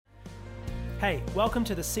Hey, welcome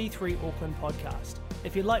to the C3 Auckland podcast.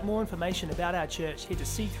 If you'd like more information about our church, head to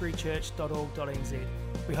c3church.org.nz.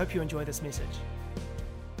 We hope you enjoy this message.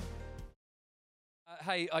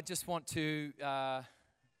 Hey, I just want to,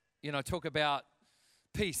 talk about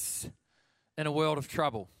peace in a world of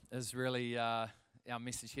trouble is really our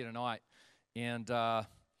message here tonight. And, for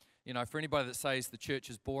anybody that says the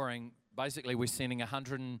church is boring, basically we're sending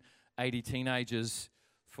 180 teenagers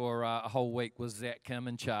for a whole week with Zach Kim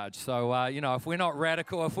in charge. So, if we're not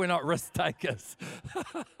radical, if we're not risk takers.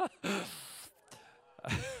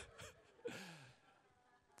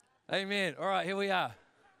 Amen. All right, here we are.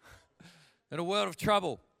 In a world of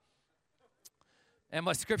trouble. And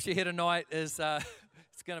my scripture here tonight is,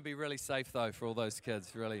 it's going to be really safe, though, for all those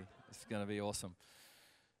kids. Really, it's going to be awesome.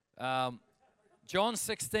 John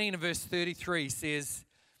 16 verse 33 says,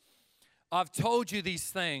 I've told you these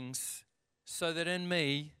things so that in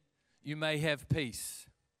me you may have peace.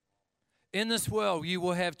 In this world you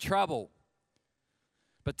will have trouble,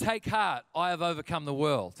 but take heart, I have overcome the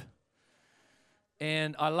world.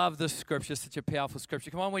 And I love this scripture, such a powerful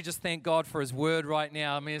scripture. Come on, we just thank God for His word right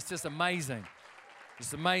now. I mean, it's just amazing.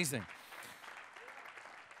 It's amazing.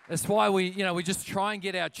 That's why we just try and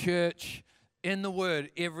get our church in the word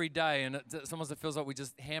every day. And sometimes it feels like we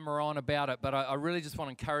just hammer on about it. But I really just want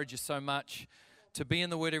to encourage you so much to be in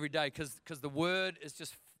the word every day, because the word is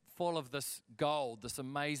just full of this gold, this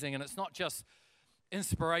amazing, and it's not just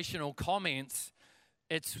inspirational comments,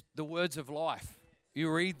 it's the words of life.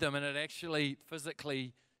 You read them and it actually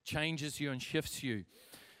physically changes you and shifts you.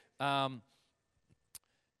 And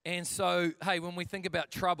so, hey, when we think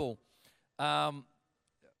about trouble, I've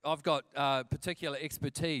got particular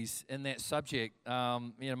expertise in that subject.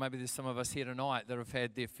 Maybe there's some of us here tonight that have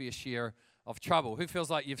had their fair share of trouble. Who feels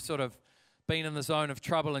like you've sort of been in the zone of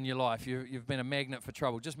trouble in your life? You've been a magnet for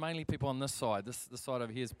trouble. Just mainly people on this side. This side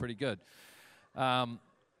over here is pretty good. I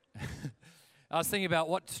was thinking about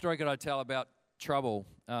what story could I tell about trouble.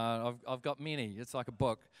 I've got many. It's like a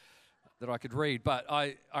book that I could read. But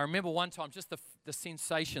I remember one time just the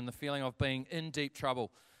sensation, the feeling of being in deep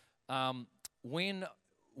trouble. When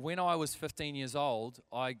I was 15 years old,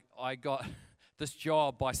 I got this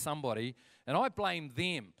job by somebody, and I blamed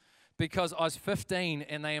them. Because I was 15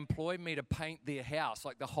 and they employed me to paint their house,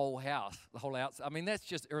 like the whole house, the whole outside. I mean, that's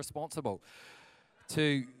just irresponsible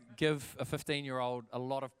to give a 15-year-old a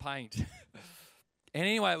lot of paint. And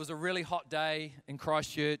anyway, it was a really hot day in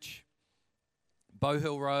Christchurch, Bow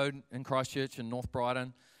Hill Road in Christchurch in North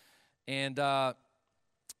Brighton. And my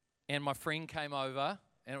friend came over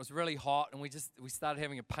and it was really hot and we started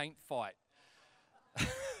having a paint fight.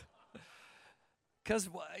 Because,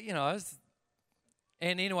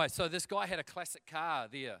 And anyway, so this guy had a classic car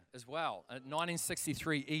there as well, a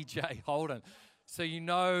 1963 EJ Holden. So you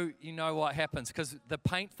know what happens, because the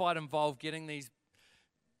paint fight involved getting these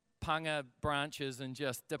panga branches and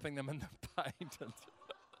just dipping them in the paint.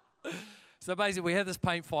 So basically, we had this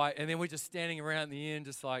paint fight, and then we're just standing around the end,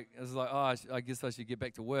 just like, it was like, oh, I guess I should get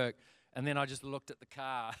back to work. And then I just looked at the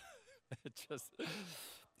car. It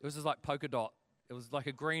was just like polka dot. It was like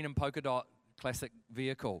a green and polka dot classic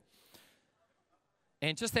vehicle.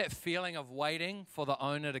 And just that feeling of waiting for the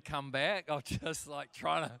owner to come back, I was just like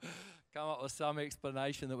trying to come up with some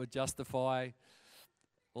explanation that would justify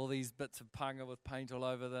all these bits of panga with paint all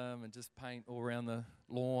over them and just paint all around the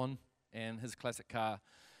lawn and his classic car.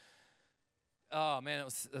 Oh, man, it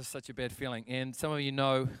was such a bad feeling. And some of you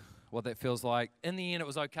know what that feels like. In the end, it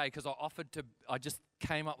was okay because I just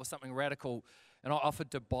came up with something radical and I offered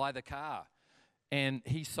to buy the car. And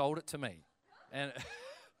he sold it to me. And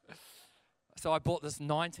so I bought this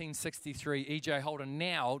 1963 EJ Holden.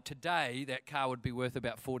 Now, today, that car would be worth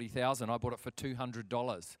about $40,000. I bought it for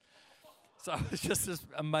 $200. So it's just this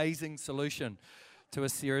amazing solution to a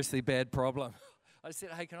seriously bad problem. I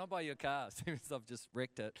said, hey, can I buy your car? Since I've just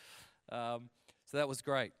wrecked it. So that was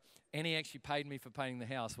great. And he actually paid me for painting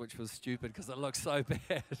the house, which was stupid because it looked so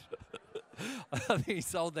bad. I think he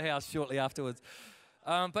sold the house shortly afterwards.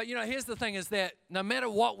 But, here's the thing is that no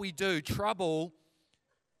matter what we do, trouble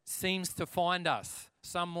seems to find us,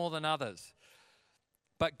 some more than others.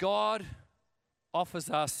 But God offers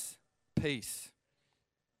us peace.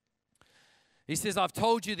 He says, I've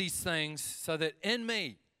told you these things so that in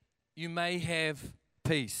me you may have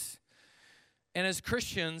peace. And as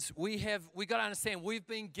Christians, we got to understand we've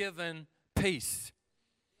been given peace.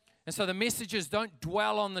 And so the message is don't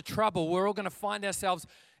dwell on the trouble. We're all going to find ourselves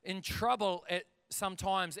in trouble at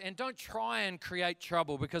sometimes. And don't try and create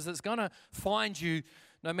trouble because it's going to find you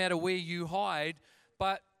no matter where you hide.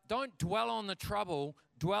 But don't dwell on the trouble.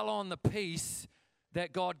 Dwell on the peace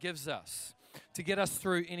that God gives us to get us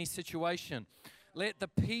through any situation. Let the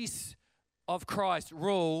peace of Christ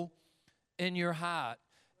rule in your heart.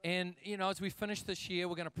 And, you know, as we finish this year,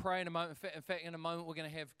 we're going to pray in a moment. In fact, in a moment, we're going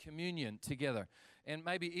to have communion together. And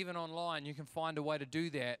maybe even online, you can find a way to do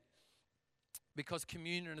that, because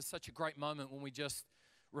communion is such a great moment when we just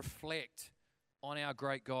reflect on our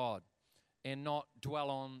great God and not dwell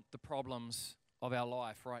on the problems of our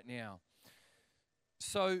life right now.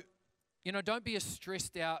 So, you know, don't be a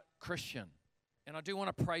stressed out Christian. And I do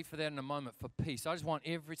want to pray for that in a moment, for peace. I just want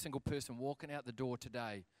every single person walking out the door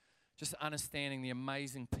today just understanding the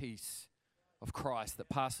amazing peace of Christ that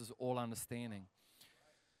passes all understanding.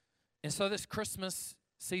 And so this Christmas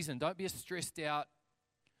season, don't be a stressed out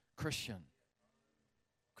Christian.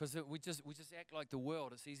 Because we just act like the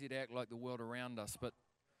world. It's easy to act like the world around us. But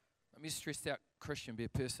don't be a stressed out Christian. Be a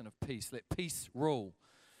person of peace. Let peace rule.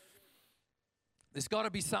 There's got to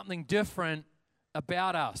be something different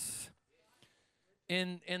about us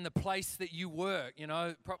in the place that you work. You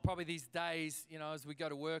know, probably these days, you know, as we go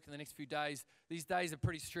to work in the next few days, these days are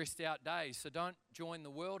pretty stressed out days. So don't join the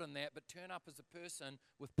world in that, but turn up as a person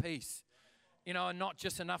with peace. You know, and not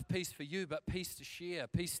just enough peace for you, but peace to share,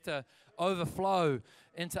 peace to overflow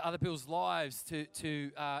into other people's lives,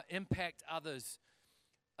 to impact others.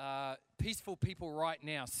 Peaceful people right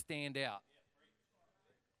now stand out.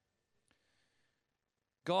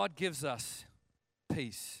 God gives us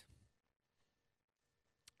peace.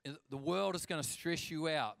 The world is going to stress you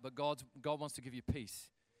out, but God wants to give you peace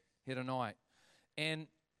here tonight. And,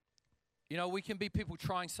 you know, we can be people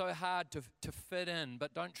trying so hard to fit in,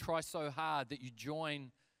 but don't try so hard that you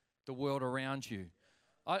join the world around you.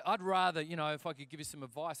 I'd rather, you know, if I could give you some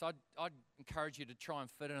advice, I'd encourage you to try and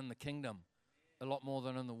fit in the kingdom a lot more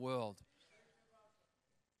than in the world.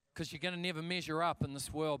 Because you're going to never measure up in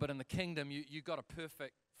this world, but in the kingdom, you got a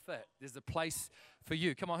perfect fit. There's a place for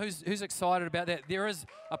you. Come on, who's excited about that? There is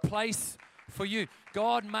a place for you.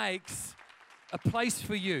 God makes a place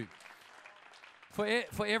for you.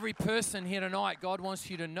 For every person here tonight, God wants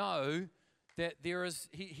you to know that there is,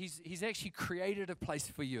 He's actually created a place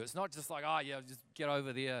for you. It's not just like, oh yeah, just get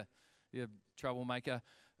over there, you troublemaker.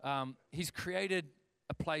 He's created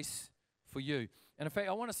a place for you. And in fact,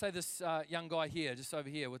 I want to say this young guy here, just over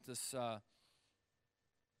here with this, I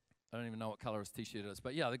don't even know what color his t-shirt is,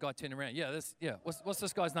 but yeah, the guy turning around. Yeah, what's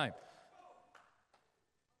this guy's name?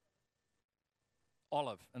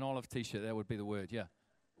 Olive, an olive t-shirt, that would be the word, yeah.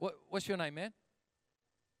 What's your name, man?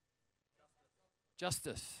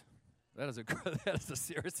 Justice. That is a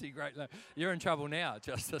seriously great name. You're in trouble now,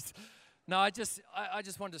 Justice. No, I just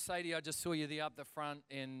wanted to say to you, I just saw you there up the front,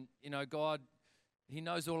 and you know, God, He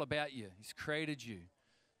knows all about you. He's created you.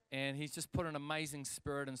 And He's just put an amazing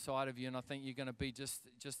spirit inside of you, and I think you're going to be just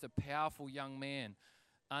a powerful young man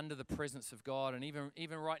under the presence of God. And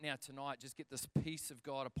even right now tonight, just get this peace of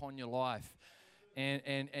God upon your life.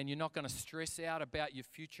 And you're not going to stress out about your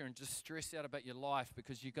future and just stress out about your life,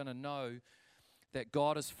 because you're going to know that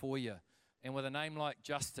God is for you. And with a name like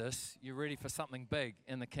Justice, you're ready for something big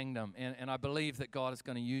in the kingdom. And I believe that God is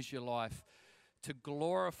going to use your life to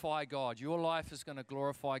glorify God. Your life is going to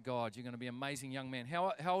glorify God. You're going to be an amazing young man.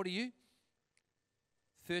 How old are you?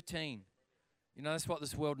 13. You know, that's what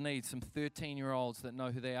this world needs, some 13-year-olds that know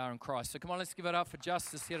who they are in Christ. So come on, let's give it up for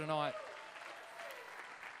Justice here tonight.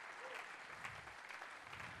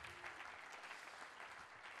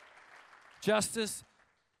 Justice,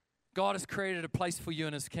 God has created a place for you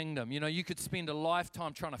in His kingdom. You know, you could spend a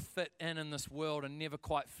lifetime trying to fit in this world and never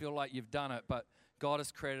quite feel like you've done it, but God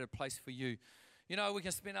has created a place for you. You know, we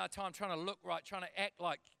can spend our time trying to look right, trying to act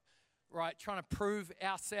like right, trying to prove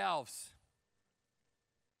ourselves.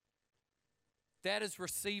 That is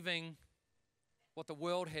receiving what the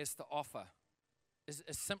world has to offer. Is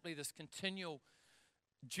simply this continual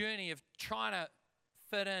journey of trying to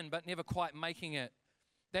fit in but never quite making it.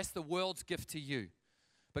 That's the world's gift to you.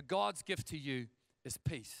 But God's gift to you is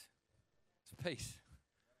peace. It's peace.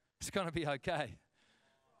 It's going to be okay.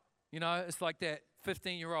 You know, it's like that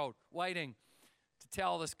 15-year-old waiting to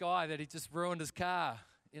tell this guy that he just ruined his car.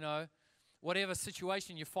 You know, whatever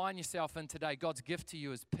situation you find yourself in today, God's gift to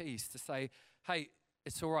you is peace. To say, hey,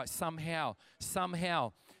 it's all right. Somehow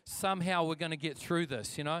we're going to get through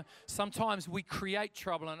this, you know. Sometimes we create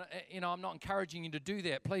trouble, and, you know, I'm not encouraging you to do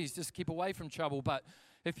that. Please just keep away from trouble. But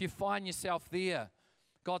if you find yourself there,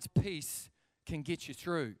 God's peace can get you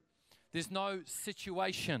through. There's no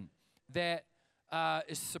situation that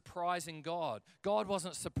is surprising God. God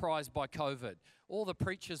wasn't surprised by COVID. All the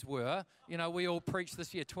preachers were. You know, we all preached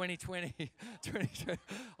this year, 2020. 2020.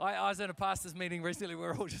 I was in a pastor's meeting recently. We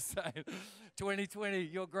were all just saying, 2020,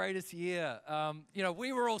 your greatest year. You know,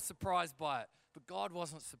 we were all surprised by it, but God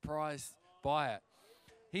wasn't surprised by it.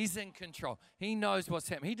 He's in control. He knows what's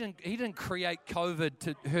happening. He didn't create COVID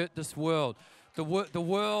to hurt this world. The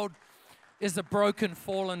world is a broken,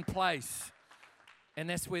 fallen place. And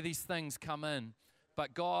that's where these things come in.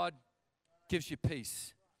 But God gives you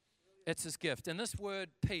peace. It's His gift. And this word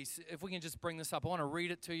peace, if we can just bring this up, I want to read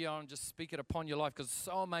it to you and just speak it upon your life because it's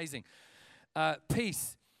so amazing.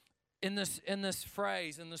 Peace in this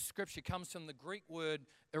phrase, in this scripture, comes from the Greek word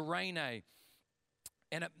eirene.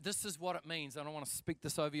 And this is what it means. And I want to speak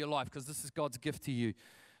this over your life because this is God's gift to you,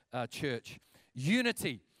 church.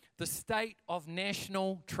 Unity, the state of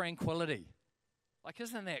national tranquility. Like,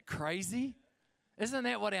 isn't that crazy? Isn't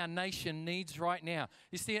that what our nation needs right now?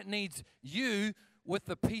 You see, it needs you with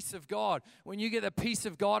the peace of God. When you get the peace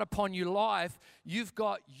of God upon your life, you've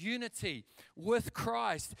got unity with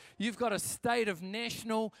Christ. You've got a state of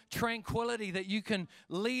national tranquility that you can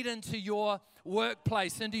lead into your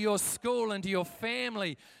workplace, into your school, into your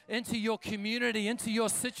family, into your community, into your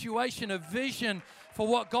situation, a vision for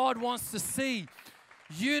what God wants to see.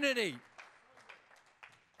 Unity.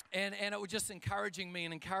 And it was just encouraging me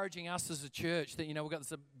and encouraging us as a church that, we've got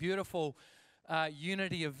this beautiful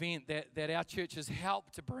unity event that our church has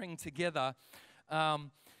helped to bring together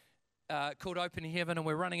called Open Heaven, and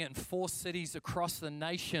we're running it in 4 cities across the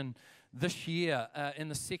nation this year in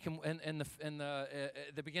the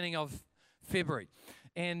beginning of February.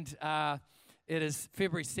 And it is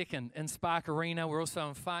February 2nd in Spark Arena. We're also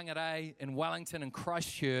in Whangarei, in Wellington, and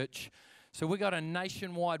Christchurch. So we got a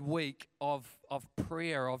nationwide week of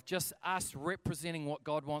prayer, of just us representing what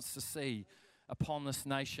God wants to see upon this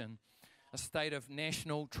nation, a state of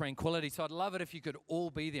national tranquility. So I'd love it if you could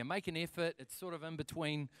all be there. Make an effort. It's sort of in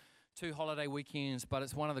between 2 holiday weekends, but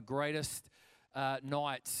it's one of the greatest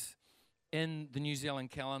nights in the New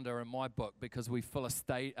Zealand calendar in my book because we fill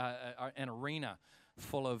an arena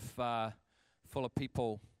full of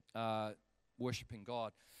people worshiping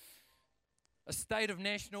God. A state of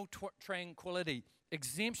national tranquility,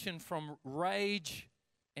 exemption from rage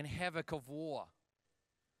and havoc of war.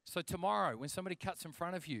 So tomorrow, when somebody cuts in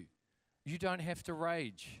front of you, you don't have to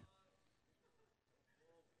rage.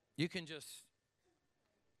 You can just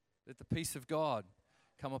let the peace of God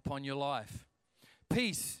come upon your life.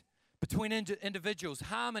 Peace between individuals,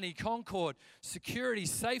 harmony, concord, security,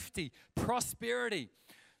 safety, prosperity.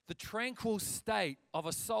 The tranquil state of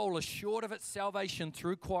a soul assured of its salvation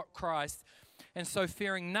through Christ, and so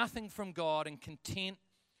fearing nothing from God and content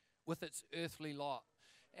with its earthly lot.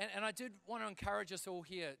 And I did want to encourage us all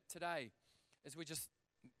here today as we're just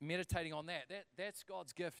meditating on that. That's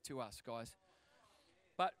God's gift to us, guys.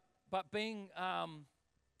 But being,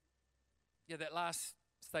 that last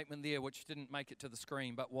statement there, which didn't make it to the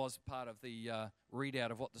screen, but was part of the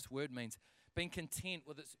readout of what this word means, being content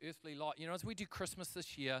with its earthly lot. As we do Christmas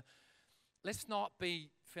this year, let's not be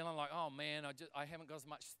feeling like, oh man, I haven't got as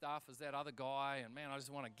much stuff as that other guy, and man, I just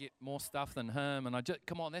want to get more stuff than him, and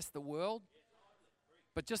come on, that's the world.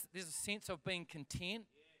 But just there's a sense of being content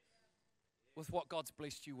with what God's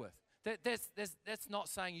blessed you with. That's not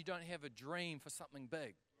saying you don't have a dream for something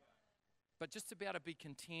big, but just to be able to be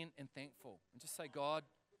content and thankful, and just say, God,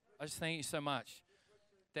 I just thank you so much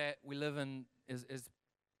that we live in, as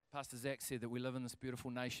Pastor Zach said, that we live in this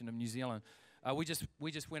beautiful nation of New Zealand. We just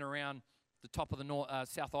went around the top of the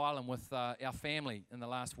South Island with our family in the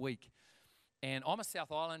last week, and I'm a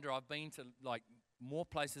South Islander. I've been to more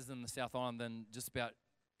places in the South Island than just about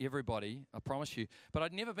everybody, I promise you. But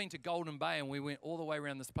I'd never been to Golden Bay, and we went all the way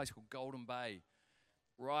around this place called Golden Bay,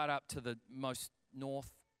 right up to the most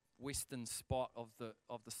northwestern spot of the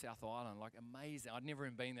South Island. Amazing. I'd never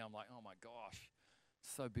even been there. I'm like, oh my gosh,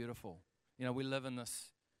 so beautiful. We live in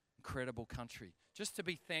this incredible country. Just to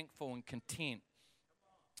be thankful and content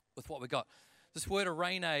with what we got. This word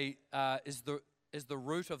eirene is the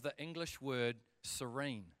root of the English word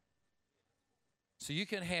serene. So you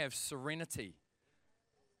can have serenity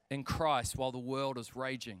in Christ while the world is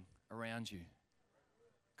raging around you.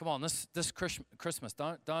 Come on, this Christmas,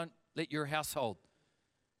 don't let your household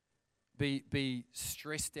be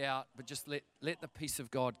stressed out, but just let the peace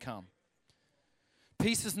of God come.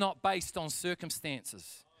 Peace is not based on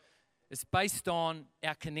circumstances. It's based on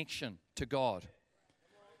our connection to God.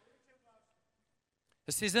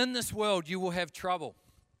 It says, in this world you will have trouble.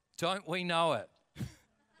 Don't we know it?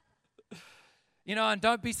 And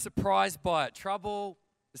don't be surprised by it. Trouble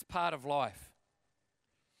is part of life.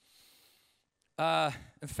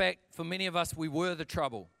 In fact, for many of us, we were the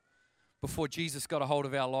trouble before Jesus got a hold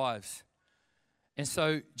of our lives. And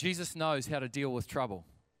so Jesus knows how to deal with trouble.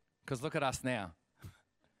 Because look at us now.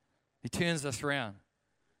 He turns us around.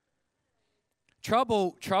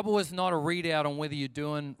 Trouble is not a readout on whether you're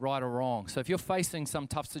doing right or wrong. So if you're facing some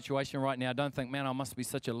tough situation right now, don't think, man, I must be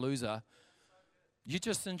such a loser. You're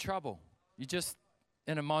just in trouble. You're just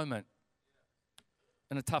in a moment,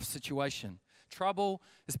 in a tough situation. Trouble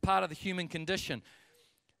is part of the human condition.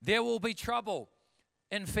 There will be trouble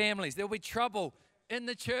in families. There will be trouble in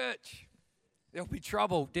the church. There will be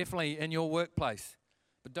trouble definitely in your workplace.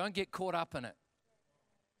 But don't get caught up in it.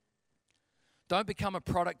 Don't become a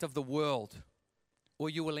product of the world, or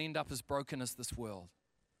you will end up as broken as this world.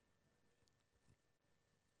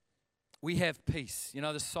 We have peace. You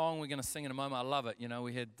know, the song we're going to sing in a moment, I love it. You know,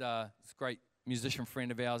 we had this great musician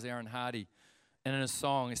friend of ours, Aaron Hardy, and in his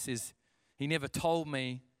song it says, he never told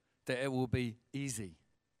me that it will be easy.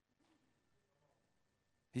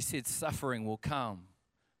 He said suffering will come,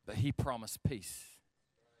 but he promised peace.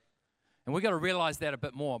 And we've got to realize that a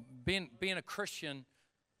bit more. Being a Christian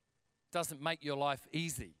doesn't make your life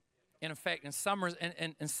easy. And in fact, in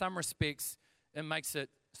some respects, it makes it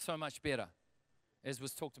so much better. As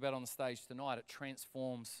was talked about on the stage tonight, it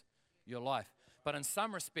transforms your life. But in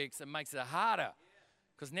some respects, it makes it harder.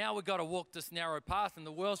 Because now we've got to walk this narrow path, and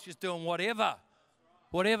the world's just doing whatever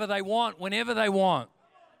they want, whenever they want.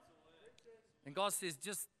 And God says,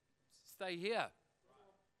 just stay here.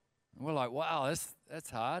 And we're like, wow, that's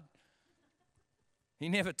hard. He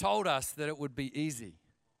never told us that it would be easy.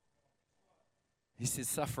 He said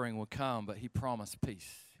suffering will come, but he promised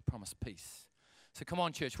peace. He promised peace. So come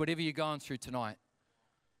on, church, whatever you're going through tonight,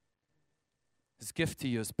 his gift to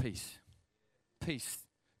you is peace. Peace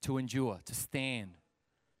to endure, to stand,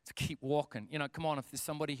 to keep walking. You know, come on, if there's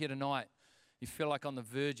somebody here tonight, you feel like on the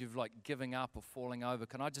verge of like giving up or falling over,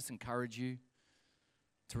 can I just encourage you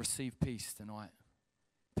to receive peace tonight?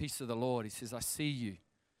 Peace of the Lord. He says, I see you.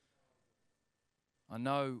 I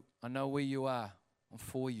know where you are. I'm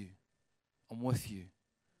for you. I'm with you.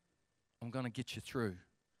 I'm going to get you through.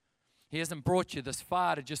 He hasn't brought you this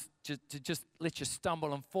far to just let you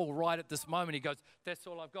stumble and fall right at this moment. He goes, that's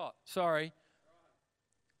all I've got. Sorry.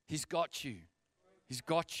 He's got you. He's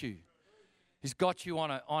got you. He's got you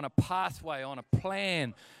on a pathway, on a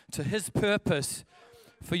plan to his purpose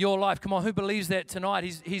for your life. Come on, who believes that tonight?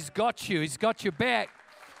 He's got you. He's got your back.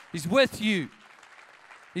 He's with you.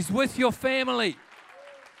 He's with your family.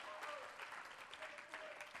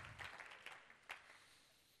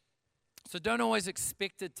 So don't always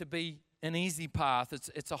expect it to be an easy path.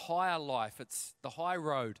 It's a higher life. It's the high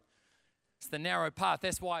road. It's the narrow path.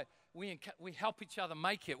 That's why we help each other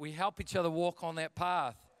make it. We help each other walk on that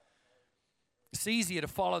path. It's easier to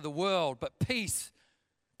follow the world, but peace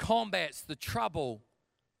combats the trouble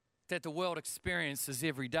that the world experiences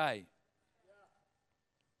every day.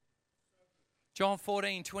 John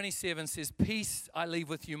 14:27 says, peace I leave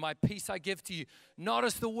with you, my peace I give to you, not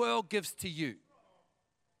as the world gives to you.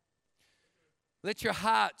 Let your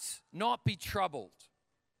hearts not be troubled,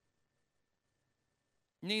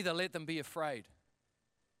 neither let them be afraid.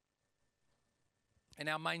 And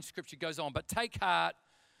our main scripture goes on, but take heart,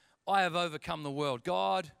 I have overcome the world.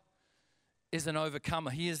 God is an overcomer.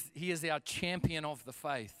 He is our champion of the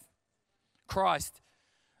faith. Christ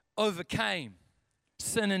overcame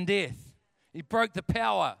sin and death. He broke the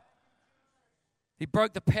power. He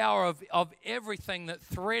broke the power of everything that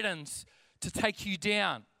threatens to take you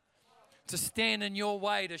down, to stand in your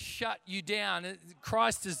way, to shut you down.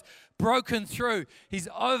 Christ has broken through. He's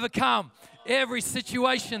overcome every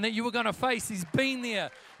situation that you were going to face. He's been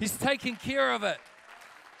there. He's taken care of it.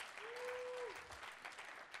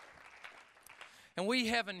 And we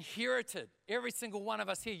have inherited, every single one of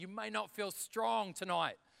us here, you may not feel strong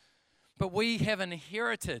tonight, but we have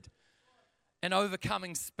inherited an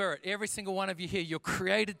overcoming spirit. Every single one of you here, you're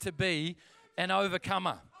created to be an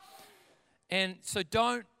overcomer. And so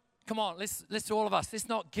come on, let's all of us, let's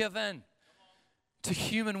not give in to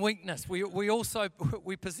human weakness. We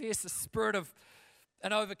possess the spirit of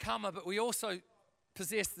an overcomer, but we also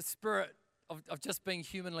possess the spirit of just being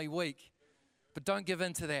humanly weak. But don't give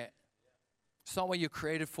in to that. It's not what you're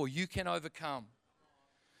created for. You can overcome.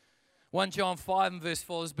 1 John 5 and verse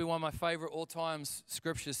 4, this will be one of my favorite all-time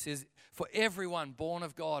scriptures, says, for everyone born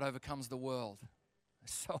of God overcomes the world.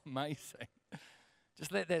 It's so amazing.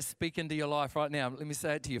 Just let that speak into your life right now. Let me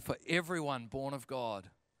say it to you. For everyone born of God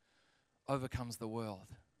overcomes the world.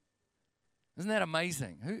 Isn't that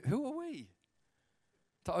amazing? Who are we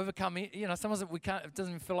to overcome? You know, sometimes it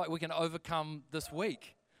doesn't feel like we can overcome this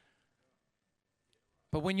week.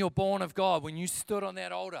 But when you're born of God, when you stood on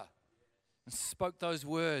that altar and spoke those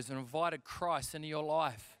words and invited Christ into your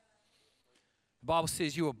life, the Bible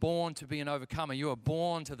says you were born to be an overcomer. You were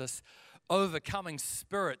born to this overcoming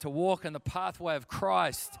spirit, to walk in the pathway of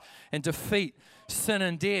Christ and defeat sin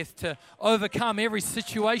and death, to overcome every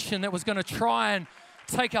situation that was going to try and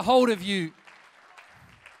take a hold of you.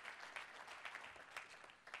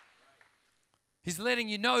 He's letting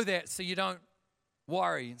you know that so you don't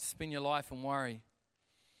worry and spend your life in worry.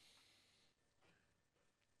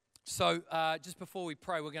 So just before we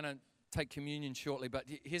pray, we're going to take communion shortly, but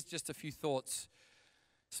here's just a few thoughts,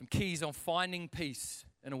 some keys on finding peace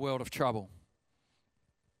in a world of trouble.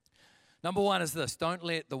 Number one is this: don't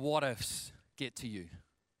let the what ifs get to you.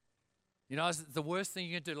 You know, it's the worst thing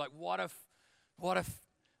you can do. Like, what if,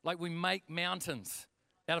 like we make mountains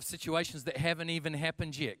out of situations that haven't even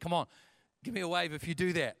happened yet. Come on, give me a wave if you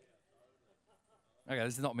do that. Okay,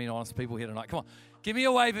 this is not mean honest people here tonight. Come on, give me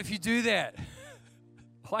a wave if you do that.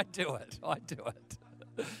 I do it.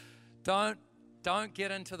 Don't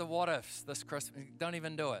get into the what ifs this Christmas. Don't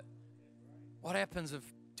even do it. What happens if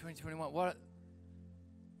 2021? What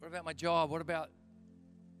about my job?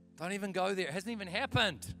 Don't even go there. It hasn't even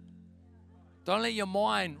happened. Don't let your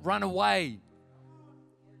mind run away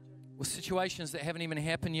with situations that haven't even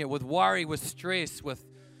happened yet, with worry, with stress,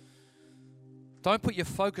 don't put your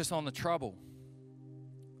focus on the trouble.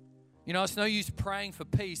 You know, it's no use praying for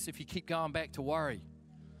peace if you keep going back to worry.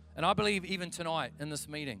 And I believe even tonight in this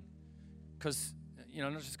meeting, because, you know,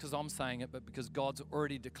 not just because I'm saying it, but because God's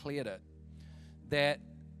already declared it, that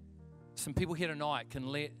some people here tonight can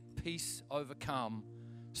let peace overcome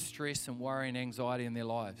stress and worry and anxiety in their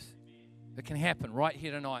lives. It can happen right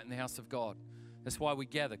here tonight in the house of God. That's why we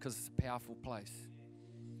gather, because it's a powerful place.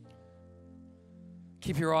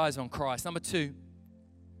 Keep your eyes on Christ. Number two,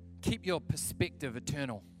 keep your perspective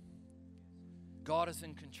eternal. God is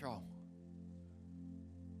in control.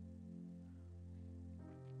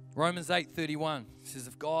 Romans 8:31 says,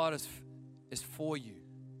 if God is for you,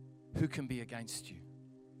 who can be against you?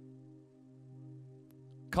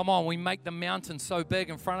 Come on, we make the mountain so big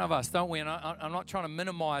in front of us, don't we? And I'm not trying to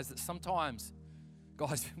minimize that sometimes,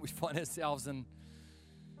 guys, we find ourselves in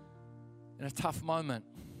a tough moment.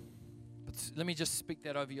 But let me just speak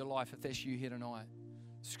that over your life if that's you here tonight.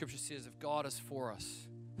 Scripture says, if God is for us,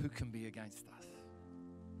 who can be against us?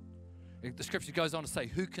 The scripture goes on to say,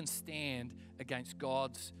 who can stand against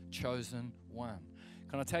God's chosen one?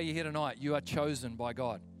 Can I tell you here tonight, you are chosen by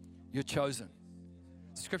God. You're chosen.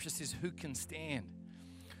 The scripture says, who can stand?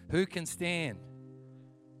 Who can stand?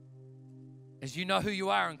 As you know who you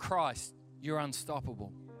are in Christ, you're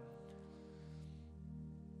unstoppable.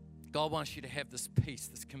 God wants you to have this peace,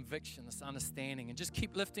 this conviction, this understanding, and just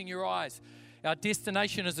keep lifting your eyes. Our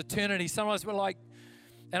destination is eternity. Sometimes we're like,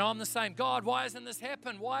 and I'm the same, God, why hasn't this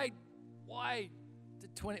happened? Why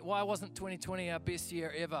wasn't 2020 our best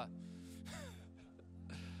year ever?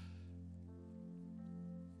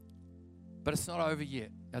 But it's not over yet.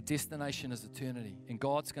 Our destination is eternity, and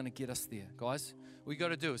God's going to get us there. Guys, what we got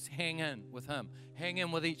to do is hang in with Him, hang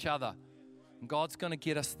in with each other, and God's going to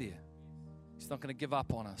get us there. He's not going to give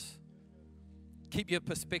up on us. Keep your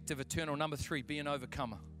perspective eternal. Number three, be an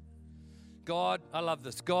overcomer. God, I love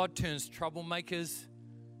this. God turns troublemakers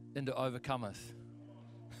into overcomers.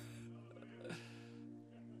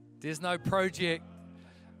 There's no project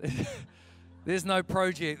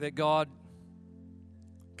that God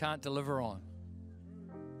can't deliver on.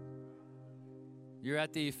 You're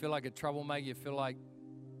out there, you feel like a troublemaker, you feel like,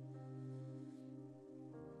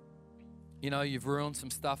 you know, you've ruined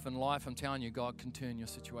some stuff in life. I'm telling you, God can turn your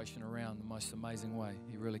situation around the most amazing way.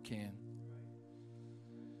 He really can.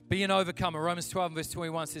 Be an overcomer. Romans 12 verse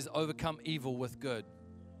 21 says, overcome evil with good.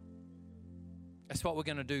 That's what we're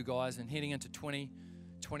going to do, guys. And heading into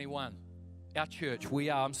 2021, our church,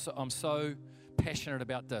 I'm so passionate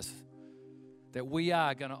about this, that we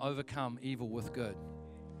are going to overcome evil with good.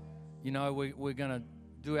 You know, we're going to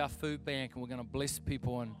do our food bank, and we're going to bless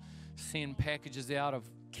people and send packages out of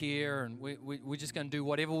care, and we're just going to do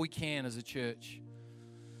whatever we can as a church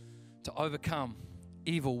to overcome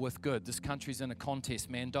evil with good. This country's in a contest,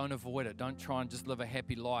 man. Don't avoid it. Don't try and just live a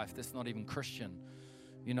happy life. That's not even Christian.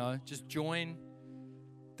 You know, just join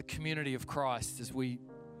the community of Christ as we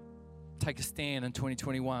take a stand in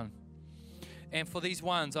 2021. And for these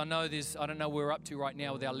ones, I don't know where we're up to right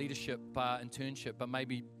now with our leadership internship, but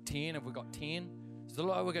maybe 10. Have we got 10? Is it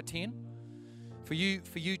low? We got 10? For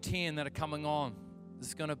you 10 that are coming on, this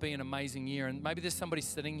is going to be an amazing year. And maybe there's somebody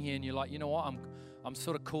sitting here and you're like, you know what, I'm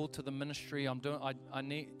sort of called to the ministry. I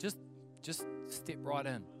need, just step right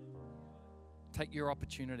in. Take your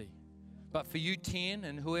opportunity. But for you 10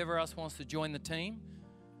 and whoever else wants to join the team,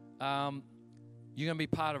 you're going to be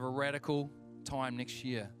part of a radical time next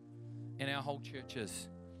year in our whole churches.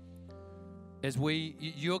 As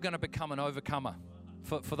you're going to become an overcomer.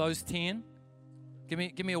 For those 10, give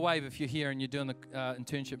me a wave if you're here and you're doing the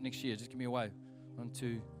internship next year. Just give me a wave. 1,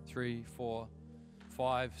 2, 3, 4,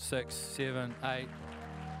 5, 6, 7, 8.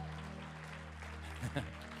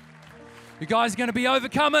 You guys are going to be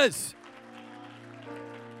overcomers.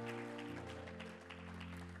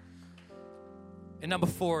 And number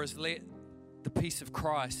 4 is let the peace of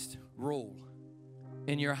Christ rule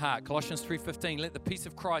in your heart. Colossians 3:15, let the peace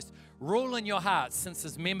of Christ rule in your hearts, since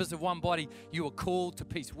as members of one body you are called to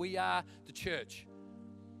peace. We are the church.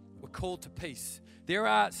 We're called to peace. There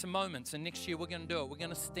are some moments, and next year we're going to do it. We're going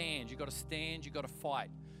to stand. You've got to stand. You've got to fight.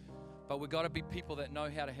 But we've got to be people that know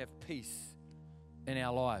how to have peace in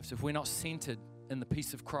our lives. If we're not centered in the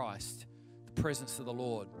peace of Christ, the presence of the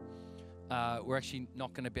Lord, we're actually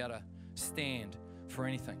not going to be able to stand for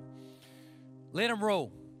anything. Let Him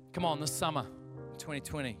rule. Come on, this summer,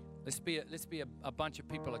 2020. Let's be a bunch of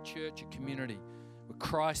people, a church, a community, where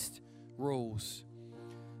Christ rules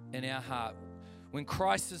in our heart. When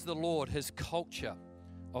Christ is the Lord, His culture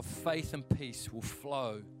of faith and peace will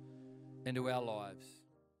flow into our lives.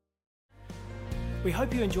 We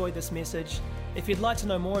hope you enjoyed this message. If you'd like to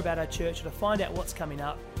know more about our church or to find out what's coming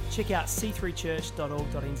up, check out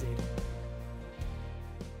c3church.org.nz.